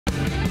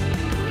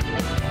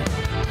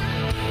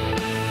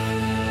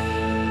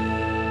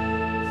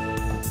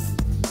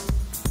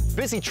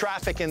busy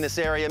traffic in this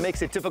area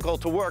makes it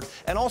difficult to work,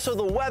 and also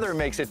the weather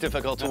makes it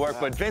difficult to work.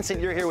 But Vincent,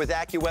 you're here with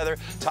AccuWeather,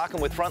 talking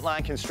with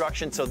Frontline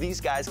Construction so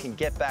these guys can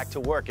get back to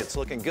work. It's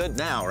looking good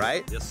now,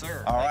 right? Yes,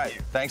 sir. All right.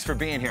 Thanks for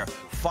being here.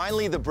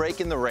 Finally, the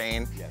break in the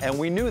rain, and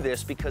we knew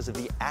this because of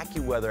the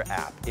AccuWeather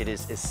app. It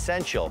is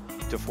essential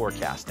to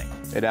forecasting.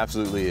 It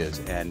absolutely is,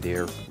 and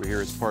we're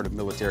here as part of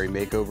Military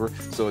Makeover,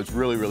 so it's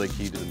really, really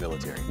key to the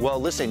military. Well,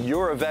 listen,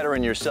 you're a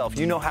veteran yourself.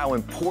 You know how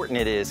important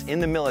it is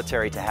in the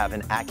military to have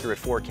an accurate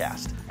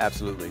forecast.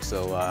 Absolutely.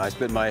 So I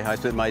spent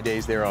my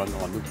days there on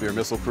nuclear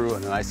missile crew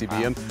and an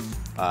ICBM.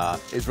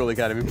 It's really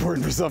kind of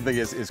important for something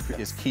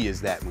as key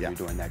as that when you're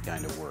doing that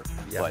kind of work.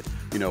 But,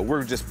 you know,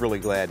 we're just really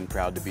glad and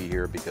proud to be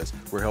here because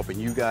we're helping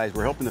you guys,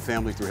 we're helping the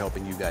families through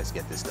helping you guys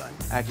get this done.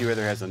 AccuWeather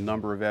has a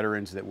number of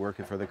veterans that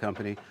work for the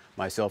company,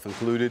 myself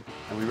included,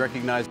 and we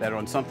recognize that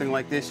on something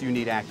like this, you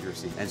need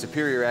accuracy. And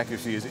superior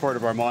accuracy is part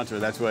of our mantra.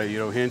 That's why, you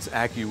know, hence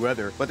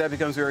AccuWeather. But that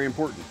becomes very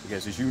important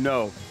because, as you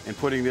know, in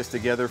putting this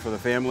together for the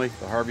family,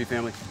 the Harvey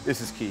family, this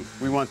is key.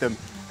 We want them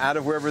out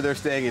of wherever they're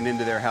staying and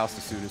into their house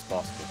as soon as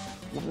possible.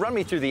 Run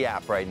me through the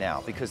app right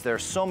now because there are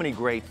so many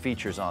great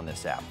features on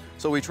this app.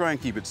 So we try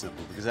and keep it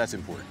simple because that's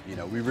important. You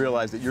know, we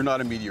realize that you're not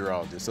a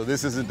meteorologist, so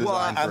this isn't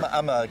designed for...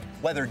 I'm a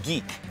weather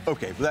geek.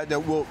 Okay,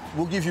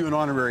 we'll give you an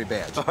honorary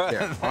badge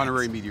there,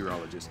 honorary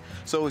meteorologist.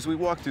 So as we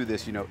walk through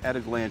this, you know, at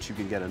a glance you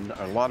can get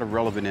a lot of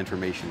relevant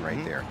information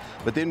right there.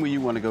 But then when you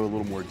want to go a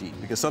little more deep,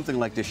 because something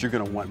like this, you're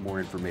going to want more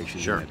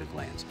information than at a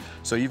glance.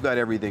 So you've got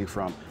everything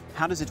from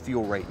how does it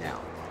feel right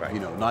now? Right. You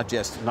know, not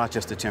just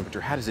the temperature.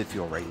 How does it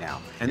feel right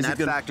now? And that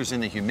factors in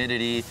the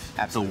humidity,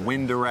 the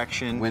wind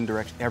direction. Wind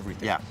direction,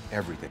 everything. Yeah.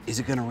 Everything. Is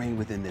it going to rain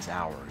within this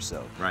hour or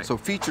so? Right. So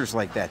features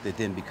like that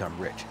then become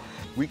rich.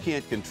 We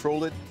can't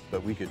control it,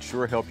 but we can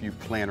sure help you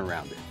plan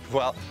around it.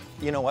 Well,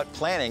 you know what?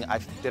 Planning,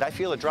 did I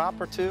feel a drop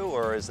or two,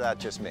 or is that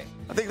just me?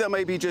 I think that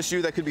might be just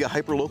you. That could be a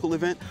hyper-local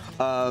event.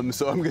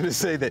 So I'm going to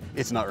say that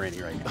it's not raining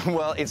right now.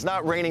 Well, it's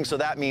not raining, so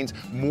that means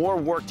more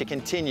work to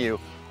continue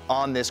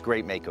on this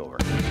great makeover.